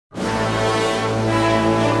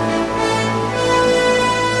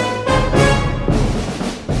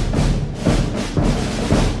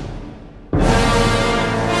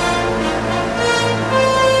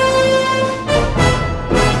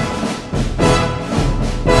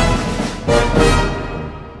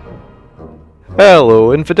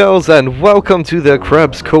Hello infidels and welcome to the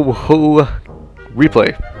KrebsCOHO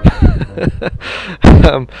replay.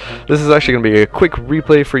 This is actually going to be a quick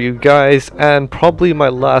replay for you guys and probably my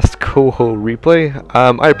last COHO replay.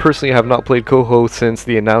 I personally have not played COHO since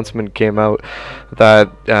the announcement came out that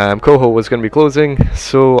COHO was going to be closing,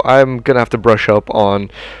 so I'm going to have to brush up on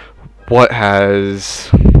what has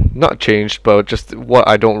not changed, but just what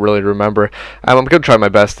I don't really remember. I'm going to try my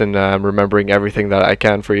best in remembering everything that I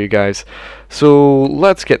can for you guys. So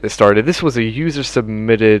let's get this started. This was a user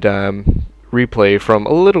submitted replay from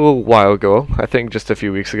a little while ago, I think just a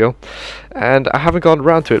few weeks ago, and I haven't gotten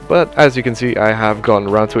around to it, but as you can see I have gotten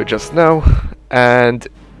around to it just now. And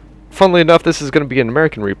funnily enough, this is going to be an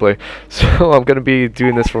American replay, so I'm going to be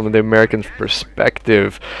doing this from the American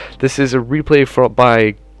perspective. This is a replay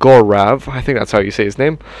by Gaurav, I think that's how you say his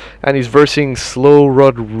name, and he's versing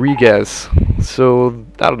SlowRodrigus. So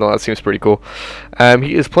I don't know, that seems pretty cool.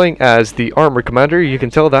 He is playing as the armor commander. You can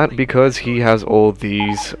tell that because he has all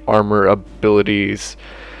these armor abilities.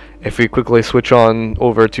 If we quickly switch on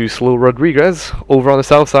over to SlowRodrigus, over on the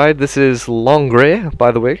south side, this is Longray, by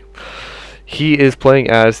the way. He is playing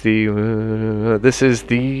as the this is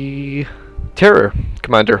the Terror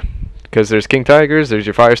commander, because there's King Tigers, there's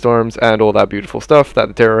your Firestorms, and all that beautiful stuff that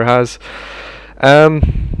the Terror has.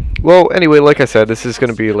 Well, anyway, like I said, this is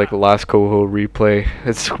going to be like the last COHO replay.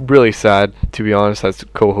 It's really sad, to be honest, that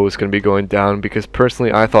COHO is going to be going down, because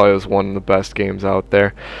personally I thought it was one of the best games out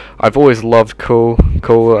there. I've always loved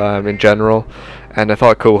COHO in general, and I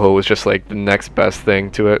thought COHO was just like the next best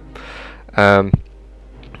thing to it.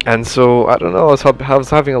 And so, I don't know, I was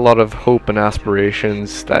having a lot of hope and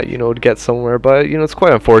aspirations that, you know, to get somewhere, but, you know, it's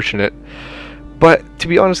quite unfortunate. But, to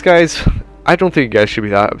be honest, guys, I don't think you guys should be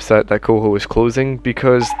that upset that COHO is closing,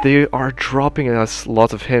 because they are dropping us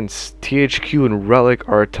lots of hints. THQ and Relic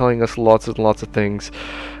are telling us lots and lots of things.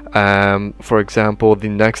 For example, the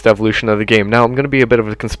next evolution of the game. Now, I'm going to be a bit of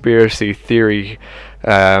a conspiracy theorist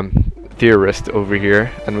over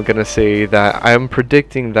here, and I'm gonna say that I'm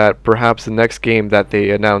predicting that perhaps the next game that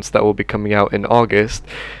they announced that will be coming out in August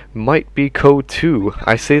might be COHO 2.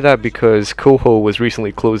 I say that because COHO was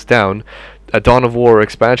recently closed down. A Dawn of War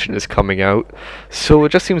expansion is coming out, so it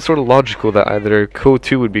just seems sort of logical that either COHO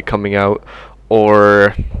 2 would be coming out,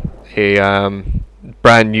 or a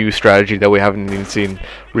brand new strategy that we haven't even seen,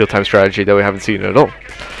 real-time strategy that we haven't seen at all.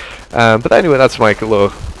 But anyway, that's my little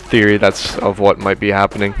theory of what might be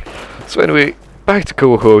happening. So anyway, back to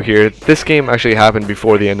COHO here. This game actually happened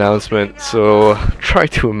before the announcement, so try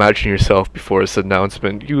to imagine yourself before this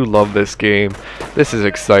announcement. You love this game. This is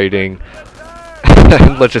exciting.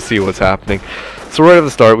 Let's just see what's happening. So right at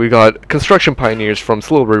the start, we got Construction Pioneers from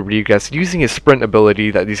SlowRodrigus using his sprint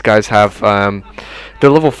ability that these guys have. They're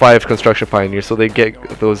level 5 Construction Pioneers, so they get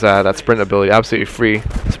those that sprint ability absolutely free,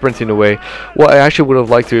 sprinting away. What I actually would have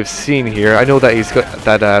liked to have seen here, I know that he's got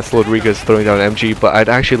that SlowRodrigus throwing down an MG, but I'd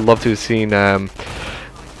actually love to have seen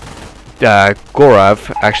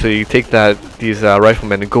Gaurav actually take these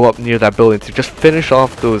riflemen and go up near that building to just finish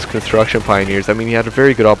off those Construction Pioneers. I mean, he had a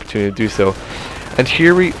very good opportunity to do so. And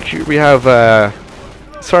here we have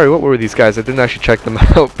sorry, what were these guys? I didn't actually check them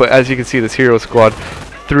out, but as you can see, this hero squad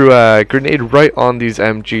threw a grenade right on these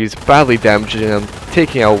MGs, badly damaging them,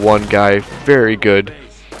 taking out one guy. Very good.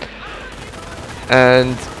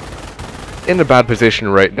 And in a bad position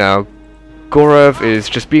right now. Gaurav is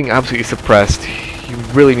just being absolutely suppressed. He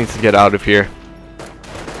really needs to get out of here.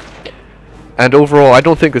 And overall, I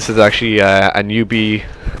don't think this is actually a newbie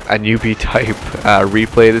type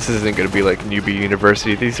replay. This isn't going to be like newbie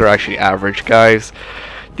university. These are actually average guys.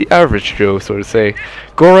 The average Joe, so to say.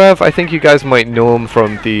 Gaurav, I think you guys might know him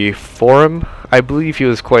from the forum. I believe he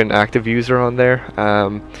was quite an active user on there.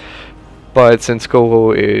 But since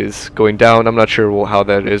COHO is going down, I'm not sure how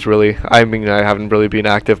that is really. I mean, I haven't really been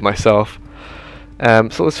active myself.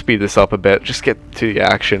 So let's speed this up a bit, just get to the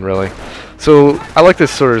action really. So I like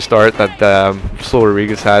this sort of start that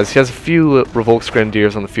SlowRodrigus has. He has a few Revolt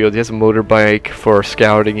Grenadiers on the field. He has a motorbike for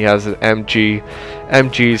scouting. He has an MG.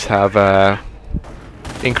 MGs have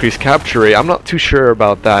increased capture rate. I'm not too sure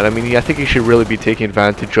about that. I mean, I think he should really be taking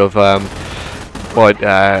advantage of what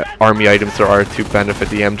army items there are to benefit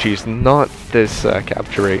the MGs, not this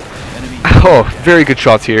capture rate. Oh, very good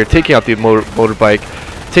shots here. Taking out the motorbike,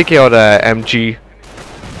 taking out MG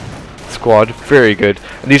squad, very good.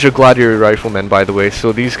 And these are Gladiator Riflemen, by the way,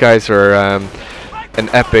 so these guys are an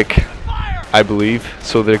epic, I believe,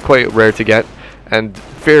 so they're quite rare to get, and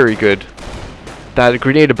very good. That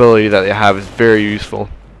grenade ability that they have is very useful,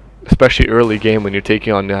 especially early game when you're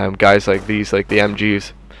taking on guys like these, like the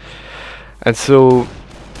MGs. And so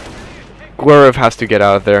Gaurav has to get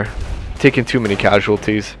out of there, taking too many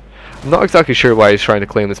casualties. Not exactly sure why he's trying to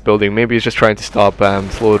claim this building. Maybe he's just trying to stop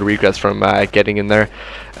SlowRodrigus from getting in there.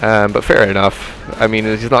 But fair enough. I mean,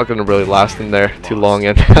 he's not going to really last in there too long.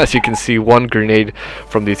 And as you can see, one grenade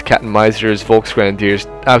from these Cat and Misers, Volksgrenadiers,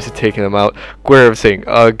 absolutely taking them out. Gaurav saying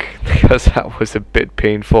ugh, because that was a bit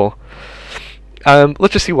painful.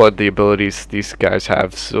 Let's just see what the abilities these guys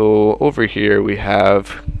have. So over here we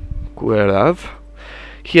have Gaurav.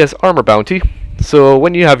 He has Armor Bounty. So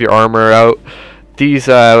when you have your armor out, these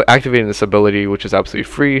activating this ability, which is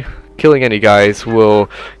absolutely free, killing any guys will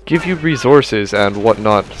give you resources and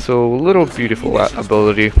whatnot. So a little beautiful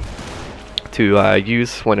ability to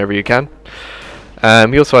use whenever you can.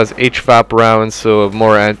 He also has HVAP rounds, so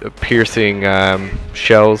more piercing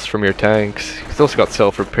shells from your tanks. He's also got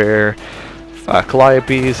self-repair,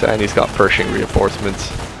 Calliopes, and he's got Pershing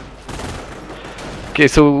reinforcements. Okay,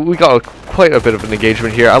 so we got quite a bit of an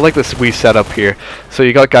engagement here. I like this wee setup here. So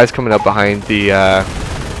you got guys coming up behind the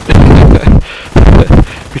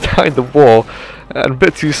behind the wall, and a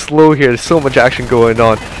bit too slow here. There's so much action going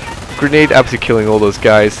on. Grenade absolutely killing all those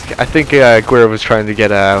guys. I think Gaurav was trying to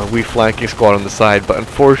get a wee flanking squad on the side, but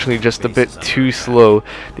unfortunately just a bit too slow.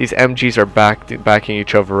 These MGs are backing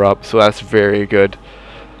each other up, so that's very good.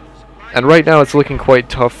 And right now it's looking quite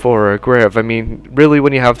tough for Gaurav. I mean, really,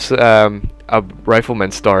 when you have a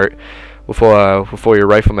rifleman start before your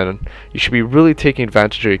rifleman, you should be really taking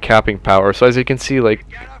advantage of your capping power. So as you can see, like,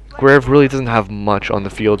 Gaurav really doesn't have much on the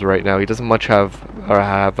field right now. He doesn't much have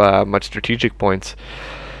much strategic points.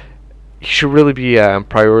 He should really be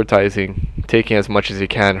prioritizing taking as much as he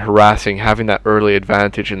can, harassing, having that early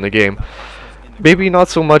advantage in the game. Maybe not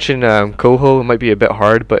so much in COHO, it might be a bit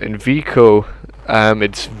hard, but in vCOH,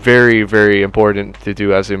 it's very, very important to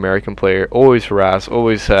do as an American player. Always harass,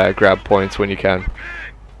 always grab points when you can.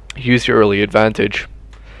 Use your early advantage.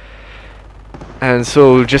 And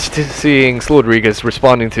so just seeing SlowRodrigus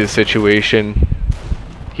responding to the situation,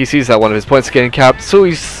 he sees that one of his points is getting capped, so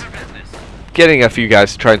he's getting a few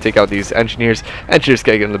guys to try and take out these engineers. Engineers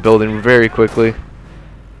get in the building very quickly.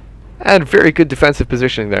 And very good defensive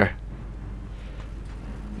positioning there.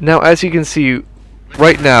 Now, as you can see,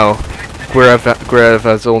 right now, Gaurav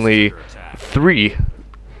has only 3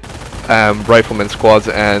 rifleman squads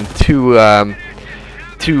and 2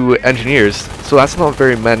 engineers, so that's not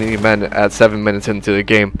very many men at 7 minutes into the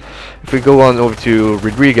game. If we go on over to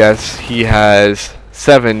Rodriguez, he has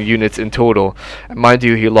 7 units in total. And mind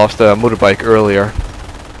you, he lost a motorbike earlier,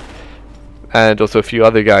 and also a few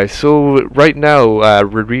other guys. So right now,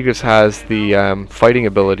 Rodriguez has the fighting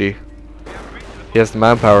ability. He has the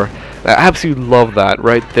manpower. I absolutely love that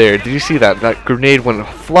right there. Did you see that? That grenade went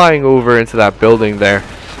flying over into that building there.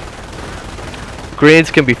 Grenades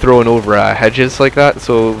can be thrown over hedges like that,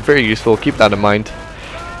 so very useful. Keep that in mind.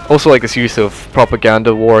 Also like this use of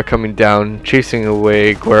propaganda war coming down, chasing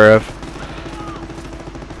away Gaurav.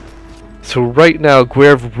 So right now,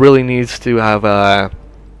 Gaurav really needs to have a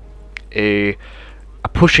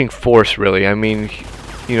pushing force, really. I mean,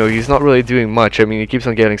 you know, he's not really doing much. I mean, he keeps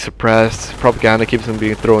on getting suppressed. Propaganda keeps on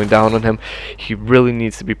being thrown down on him. He really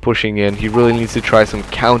needs to be pushing in. He really needs to try some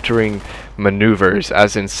countering maneuvers,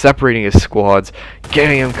 as in separating his squads,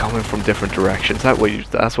 getting him coming from different directions.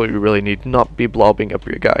 That's what you really need. Not be blobbing up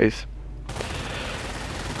your guys.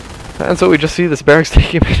 And so we just see this barracks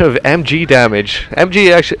taking a bit of MG damage.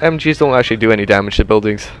 MGs don't actually do any damage to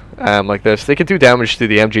buildings like this. They can do damage to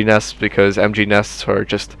the MG nests because MG nests are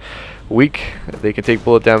just weak. They can take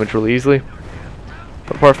bullet damage really easily.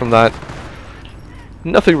 But apart from that,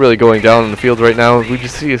 nothing really going down in the field right now. We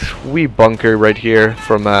just see this wee bunker right here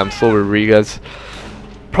from SlowRodrigus.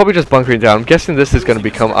 Probably just bunkering down. I'm guessing this is going to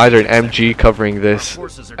become either an MG covering this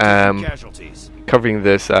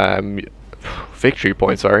victory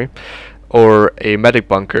point, sorry, or a medic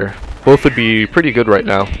bunker. Both would be pretty good right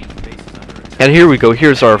now. And here we go.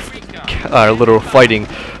 Here's our little fighting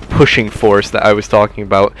pushing force that I was talking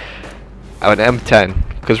about. An M10,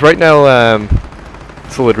 because right now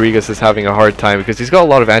SlowRodrigus is having a hard time because he's got a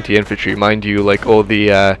lot of anti-infantry, mind you, like all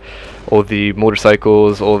the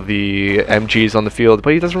motorcycles, all the MGs on the field,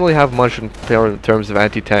 but he doesn't really have much in terms of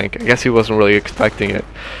anti-tank. I guess he wasn't really expecting it.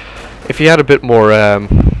 If he had a bit more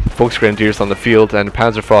Volksgrenadiers on the field and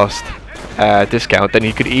Panzerfaust discount, then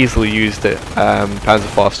he could easily use the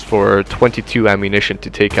Panzerfaust for 22 ammunition to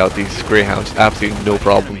take out these greyhounds, absolutely no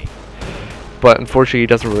problem. But unfortunately he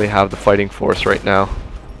doesn't really have the fighting force right now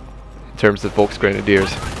in terms of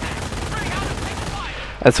Volksgrenadiers.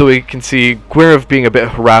 And so we can see Gaurav being a bit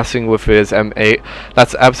harassing with his M8.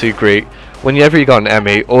 That's absolutely great. Whenever you got an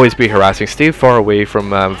M8, always be harassing. Stay far away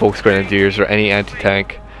from Volksgrenadiers or any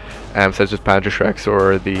anti-tank. such as Panzerschrecks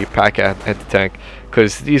or the pack anti-tank,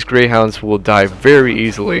 because these greyhounds will die very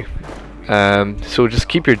easily. So just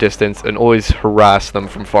keep your distance and always harass them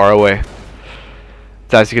from far away.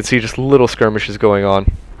 So as you can see, just little skirmishes going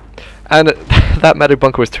on. And that medic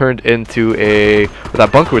bunker was turned into a...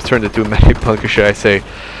 that bunker was turned into a medic bunker, should I say.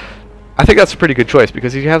 I think that's a pretty good choice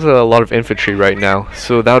because he has a lot of infantry right now,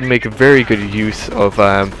 so that would make a very good use of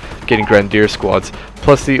getting Grenadier squads.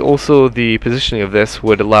 Plus also the positioning of this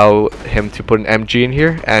would allow him to put an MG in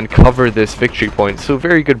here and cover this victory point. So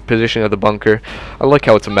very good positioning of the bunker. I like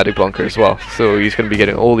how it's a medic bunker as well, so he's going to be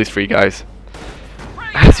getting all these free guys.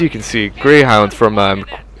 As you can see, Greyhound from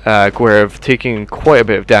Gaurav taking quite a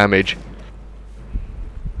bit of damage.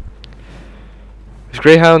 This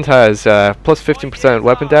Greyhound has plus 15%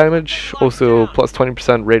 weapon damage, also plus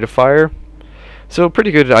 20% rate of fire. So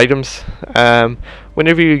pretty good items.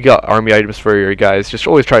 Whenever you got army items for your guys, just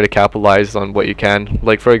always try to capitalize on what you can.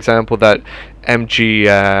 Like for example, that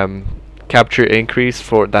MG capture increase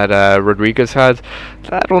for that Rodriguez had.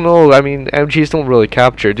 I don't know, I mean MGs don't really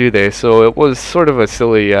capture, do they? So it was sort of a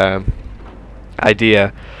silly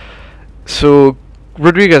idea. So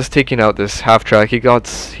Rodriguez taking out this half track, he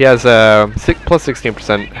has plus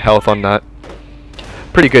 16% health on that.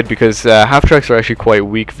 Pretty good because half tracks are actually quite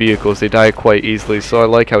weak vehicles, they die quite easily, so I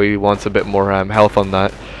like how he wants a bit more health on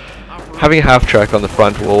that. Having a half track on the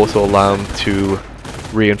front will also allow him to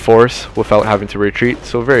reinforce without having to retreat,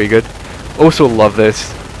 so very good. Also love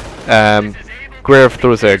this. Gaurav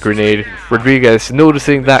throws a grenade. Rodriguez,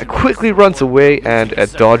 noticing that, quickly runs away and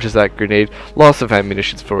dodges that grenade. Loss of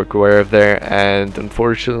ammunition for Gaurav there, and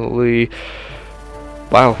unfortunately,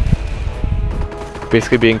 wow,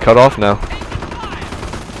 basically being cut off now.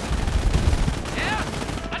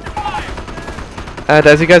 And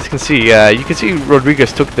as you guys can see,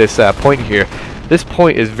 Rodriguez took this point here. This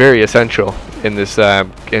point is very essential in this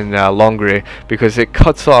Longray because it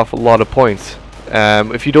cuts off a lot of points.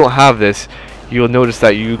 If you don't have this, you'll notice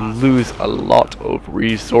that you lose a lot of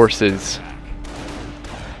resources.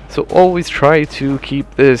 So always try to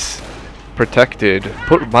keep this protected.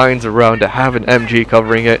 Put mines around it, have an MG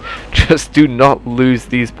covering it. Just do not lose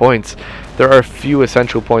these points. There are a few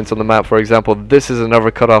essential points on the map. For example, this is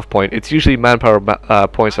another cutoff point. It's usually manpower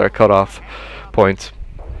points that are cutoff points.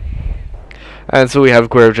 And so we have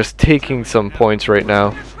Gaurav just taking some points right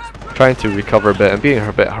now, trying to recover a bit and being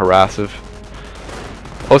a bit harassive.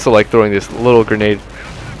 Also like throwing this little grenade.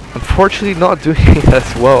 Unfortunately not doing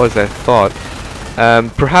as well as I thought.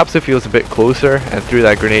 Perhaps if he was a bit closer and threw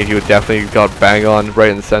that grenade, he would definitely got bang on right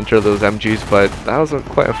in the center of those MGs, but that was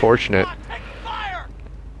quite unfortunate.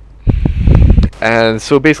 And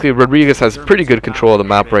so basically Rodriguez has pretty good control of the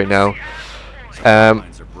map right now.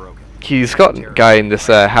 He's got a guy in this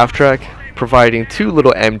half track providing two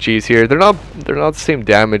little MGs here. They're not the same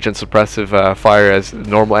damage and suppressive fire as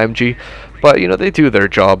normal MG, but you know, they do their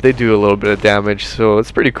job. They do a little bit of damage, so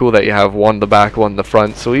it's pretty cool that you have one in the back, one in the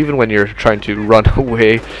front, so even when you're trying to run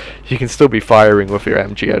away, you can still be firing with your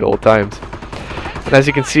MG at all times. And as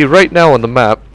you can see right now on the map,